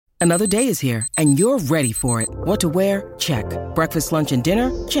Another day is here, and you're ready for it. What to wear? Check. Breakfast, lunch, and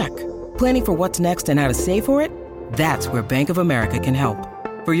dinner? Check. Planning for what's next and how to save for it? That's where Bank of America can help.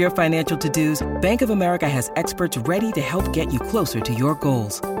 For your financial to-dos, Bank of America has experts ready to help get you closer to your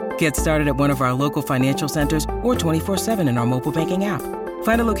goals. Get started at one of our local financial centers or 24/7 in our mobile banking app.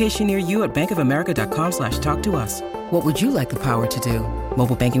 Find a location near you at bankofamerica.com/talktous. What would you like the power to do?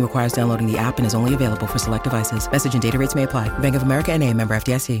 Mobile banking requires downloading the app and is only available for select devices. Message and data rates may apply. Bank of America N.A., member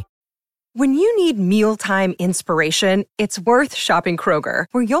FDIC. When you need mealtime inspiration, it's worth shopping Kroger,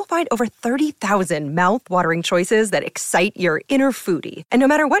 where you'll find over 30,000 mouth-watering choices that excite your inner foodie. And no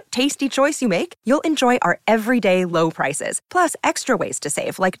matter what tasty choice you make, you'll enjoy our everyday low prices, plus extra ways to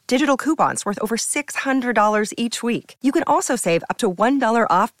save, like digital coupons worth over $600 each week. You can also save up to $1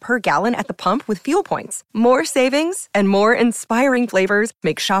 off per gallon at the pump with fuel points. More savings and more inspiring flavors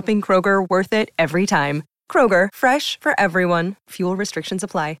make shopping Kroger worth it every time. Kroger, fresh for everyone. Fuel restrictions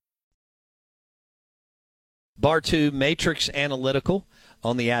apply. Bartoo Matrix Analytical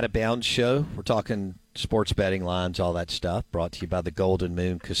on the Out of Bounds show. We're talking sports betting lines, all that stuff. Brought to you by the Golden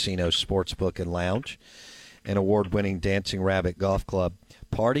Moon Casino Sportsbook and Lounge and award-winning Dancing Rabbit Golf Club.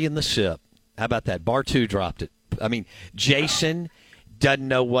 Party in the Sip. How about that? Bartoo dropped it. I mean, Jason doesn't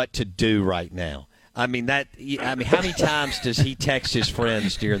know what to do right now. How many times does he text his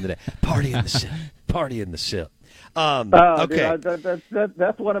friends during the day? Party in the Sip. Party in the Sip. Okay. Dude,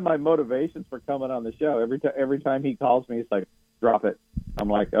 that's one of my motivations for coming on the show. Every time he calls me, it's like, drop it. I'm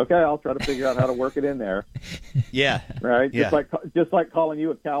like, okay, I'll try to figure out how to work it in there. Yeah. Right. Yeah. Just like calling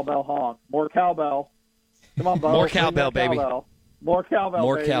you a cowbell honk. More cowbell. Come on, Bo. More cowbell, baby. More cowbell.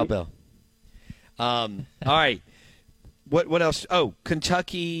 More baby. cowbell. All right. What else? Oh,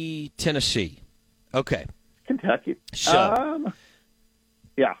 Kentucky, Tennessee. Okay. Kentucky. So,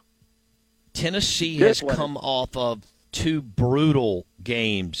 yeah. Tennessee has come off of two brutal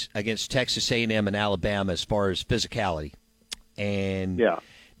games against Texas A&M and Alabama as far as physicality. And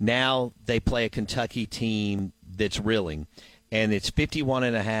now they play a Kentucky team that's reeling. And it's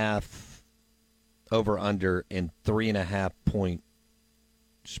 51.5 over-under and 3.5 point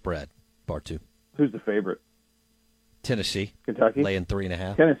spread, Bartoo. Who's the favorite? Tennessee. Kentucky? Laying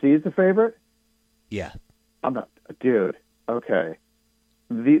 3.5. Tennessee is the favorite? Yeah. I'm not. Dude, okay.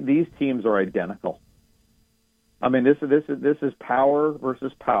 These teams are identical. I mean, this is power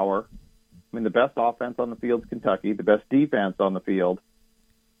versus power. I mean, the best offense on the field is Kentucky. The best defense on the field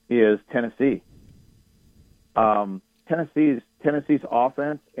is Tennessee. Tennessee's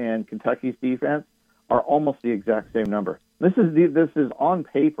offense and Kentucky's defense are almost the exact same number. This is on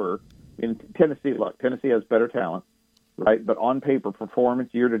paper. In Tennessee, look, Tennessee has better talent, right? But on paper,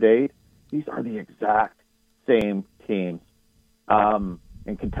 performance year to date, these are the exact same teams.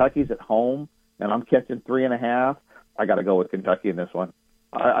 And Kentucky's at home, and I'm catching 3.5. I got to go with Kentucky in this one.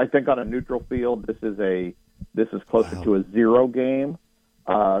 I think on a neutral field, this is closer to a 0 game.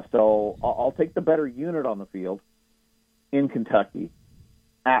 So I'll take the better unit on the field in Kentucky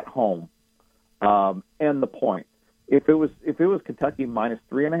at home, and the point. If it was Kentucky minus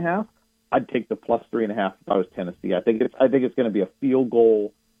 3.5, I'd take the plus 3.5 if I was Tennessee. I think it's going to be a field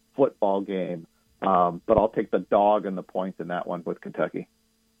goal football game. But I'll take the dog and the points in that one with Kentucky.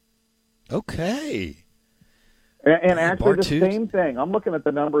 Okay. And actually the same thing. I'm looking at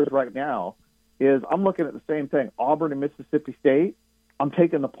the numbers right now. I'm looking at the same thing. Auburn and Mississippi State, I'm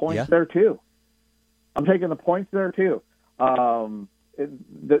taking the points there too. Both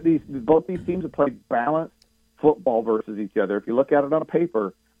these teams have played balanced football versus each other. If you look at it on a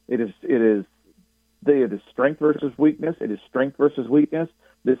paper, it is strength versus weakness. It is strength versus weakness.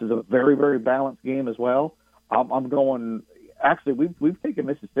 This is a very, very balanced game as well. I'm going. Actually, we've taken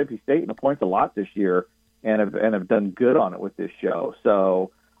Mississippi State in the points a lot this year, and have done good on it with this show. So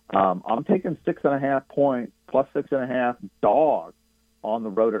I'm taking 6.5 points plus 6.5 dog on the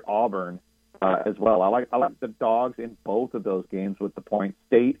road at Auburn as well. I like the dogs in both of those games with the points,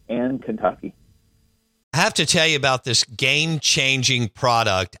 State and Kentucky. I have to tell you about this game-changing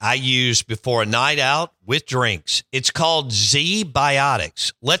product I use before a night out with drinks. It's called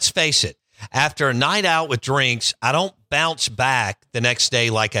Z-Biotics. Let's face it, after a night out with drinks, I don't bounce back the next day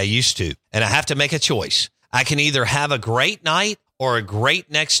like I used to, and I have to make a choice. I can either have a great night or a great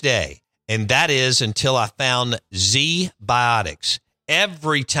next day, and that is until I found Z-Biotics.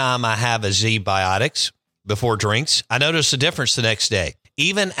 Every time I have a Z-Biotics before drinks, I notice a difference the next day.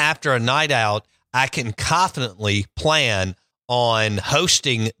 Even after a night out, I can confidently plan on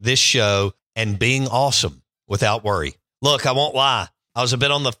hosting this show and being awesome without worry. Look, I won't lie. I was a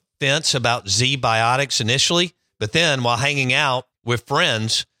bit on the fence about Z-Biotics initially, but then while hanging out with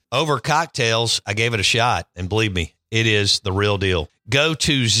friends over cocktails, I gave it a shot. And believe me, It is the real deal. Go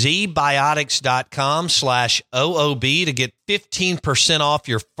to zbiotics.com/OOB to get 15% off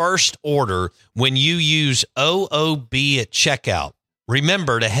your first order when you use OOB at checkout.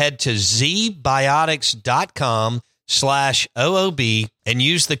 Remember to head to zbiotics.com/OOB and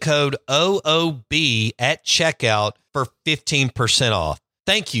use the code OOB at checkout for 15% off.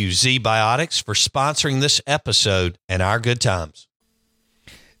 Thank you, Z-Biotics, for sponsoring this episode and our good times.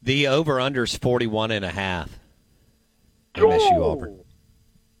 The over-under's 41.5. MSU Auburn.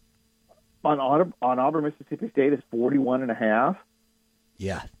 On Auburn, Mississippi State is 41.5.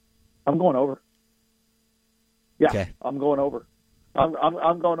 Yeah. I'm going over. Yeah, okay. I'm going over.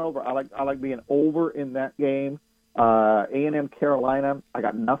 I'm going over. I like being over in that game. A&M Carolina, I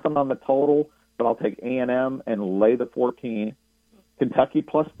got nothing on the total, but I'll take A&M and lay the 14. Kentucky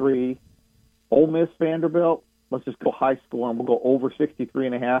 +3. Ole Miss Vanderbilt, let's just go high score and we'll go over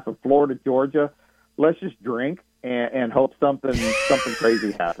 63.5. And Florida Georgia, let's just drink and hope something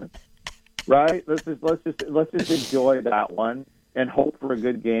crazy happens. Right? Let's just enjoy that one and hope for a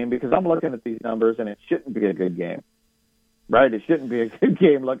good game, because I'm looking at these numbers and it shouldn't be a good game. Right? It shouldn't be a good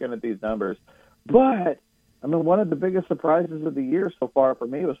game looking at these numbers. But I mean, one of the biggest surprises of the year so far for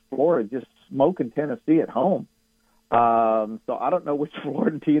me was Florida just smoking Tennessee at home. So I don't know which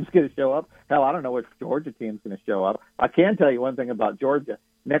Florida team's going to show up. Hell, I don't know which Georgia team's going to show up. I can tell you one thing about Georgia.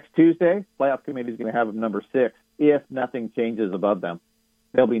 Next Tuesday, playoff committee is going to have them number 6 if nothing changes above them.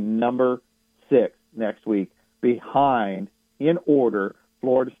 They'll be number 6 next week, behind, in order,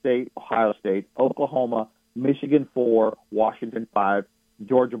 Florida State, Ohio State, Oklahoma, Michigan 4, Washington 5,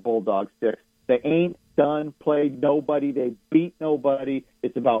 Georgia Bulldogs 6. They ain't done played nobody. They beat nobody.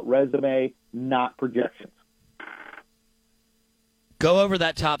 It's about resume, not projections. Go over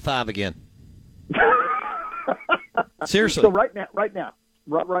that top 5 again. Seriously. So right now in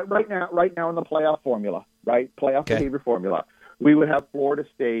the playoff formula, right? Playoff behavior formula, we would have Florida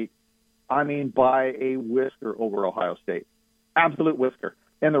State, by a whisker over Ohio State. Absolute whisker.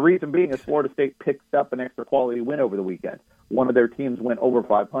 And the reason being is Florida State picked up an extra quality win over the weekend. One of their teams went over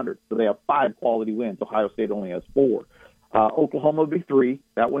 500, so they have 5 quality wins. Ohio State only has 4. Oklahoma would be 3.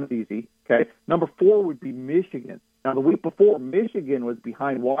 That one's easy. Okay. Number 4 would be Michigan. Now, the week before, Michigan was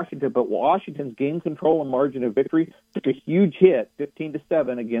behind Washington, but Washington's game control and margin of victory took a huge hit,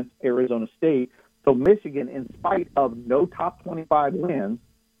 15-7 against Arizona State. So Michigan, in spite of no top 25 wins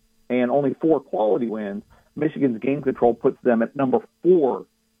and only 4 quality wins, Michigan's game control puts them at number 4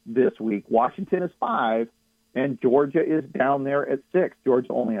 this week. Washington is 5, and Georgia is down there at 6.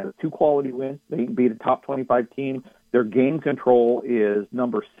 Georgia only has 2 quality wins. They can beat a top 25 team. Their game control is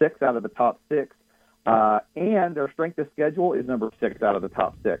number 6 out of the top 6. And their strength of schedule is number 6 out of the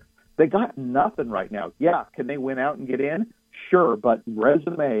top 6. They got nothing right now. Yeah, can they win out and get in? Sure, but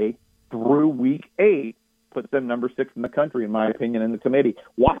resume through week 8 puts them number 6 in the country, in my opinion, in the committee.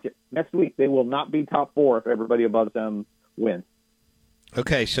 Watch it. Next week, they will not be top 4 if everybody above them wins.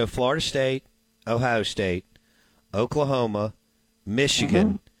 Okay, so Florida State, Ohio State, Oklahoma, Michigan.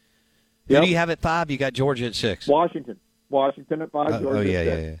 Mm-hmm. Who do you have at 5? You got Georgia at 6. Washington at 5. Georgia at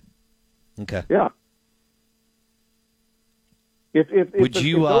 6. Yeah. Okay. Yeah. If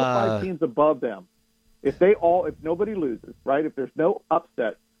those 5 teams above them, if nobody loses, right? If there's no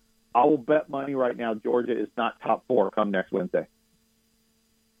upset, I will bet money right now Georgia is not top 4 come next Wednesday.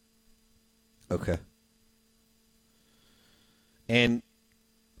 Okay. And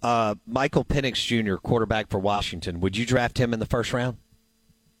Michael Penix Jr., quarterback for Washington, would you draft him in the first round?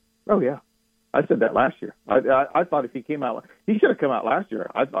 Oh, yeah. I said that last year. I thought if he came out, he should have come out last year.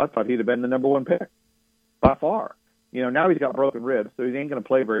 I thought he'd have been the number 1 pick by far. Now he's got broken ribs, so he ain't going to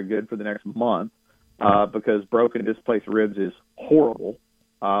play very good for the next month because broken displaced ribs is horrible.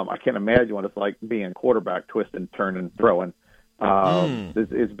 I can't imagine what it's like being quarterback, twisting, turning, throwing.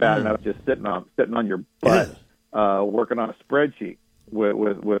 It's bad enough just sitting on your butt, working on a spreadsheet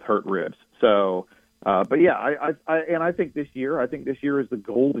with hurt ribs. So, but yeah, I think this year is the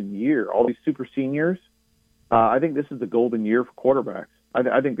golden year. All these super seniors, I think this is the golden year for quarterbacks.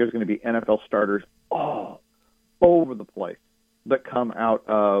 I think there's going to be NFL starters all over the place that come out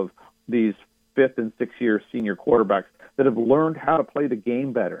of these 5th and 6th year senior quarterbacks that have learned how to play the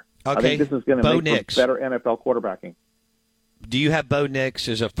game better. Okay. I think this is going to make for better NFL quarterbacking. Do you have Bo Nix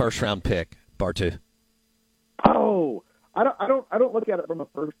as a first-round pick, Bartoo? Oh, I don't look at it from a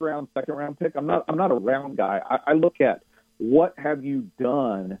first-round, second-round pick. I'm not a round guy. I look at what have you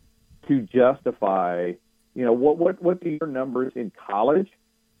done to justify. What do your numbers in college?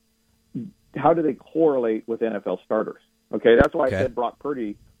 How do they correlate with NFL starters? Okay, that's why I said Brock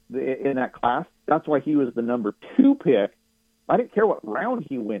Purdy in that class. That's why he was the number 2 pick. I didn't care what round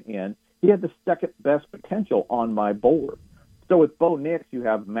he went in. He had the second best potential on my board. So with Bo Nix, you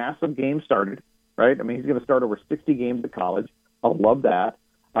have massive games started, right? I mean, he's going to start over 60 games at college. I love that.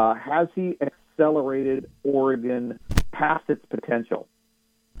 Has he accelerated Oregon past its potential?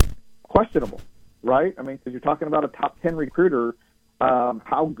 Questionable, right? I mean, because you're talking about a top 10 recruiter.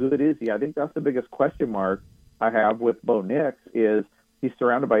 How good is he? I think that's the biggest question mark I have with Bo Nix is he's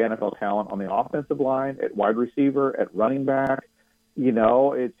surrounded by NFL talent on the offensive line, at wide receiver, at running back. You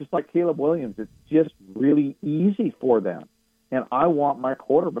know, it's just like Caleb Williams. It's just really easy for them. And I want my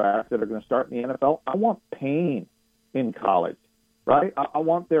quarterbacks that are going to start in the NFL, I want pain in college, right? I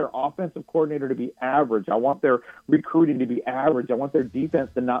want their offensive coordinator to be average. I want their recruiting to be average. I want their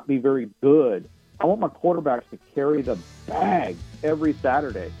defense to not be very good. I want my quarterbacks to carry the bag every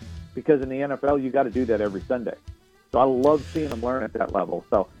Saturday because in the NFL, you got to do that every Sunday. So I love seeing them learn at that level.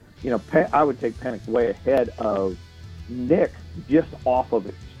 So, you know, I would take Penix way ahead of Nick just off of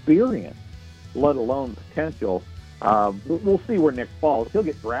experience, let alone potential. We'll see where Nick falls. He'll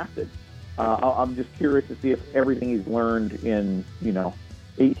get drafted. I'm just curious to see if everything he's learned in,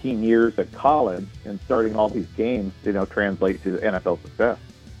 18 years at college and starting all these games, translates to NFL success.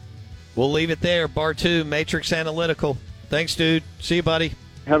 We'll leave it there. Bartoo, Matrix Analytical. Thanks, dude. See you, buddy.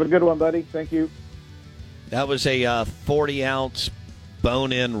 Have a good one, buddy. Thank you. That was a 40-ounce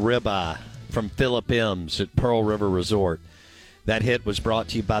bone-in ribeye from Philip M's at Pearl River Resort. That hit was brought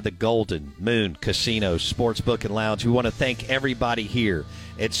to you by the Golden Moon Casino Sportsbook and Lounge. We want to thank everybody here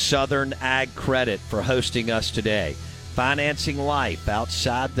at Southern Ag Credit for hosting us today. Financing life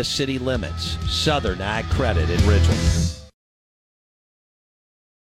outside the city limits. Southern Ag Credit in Ridgeland.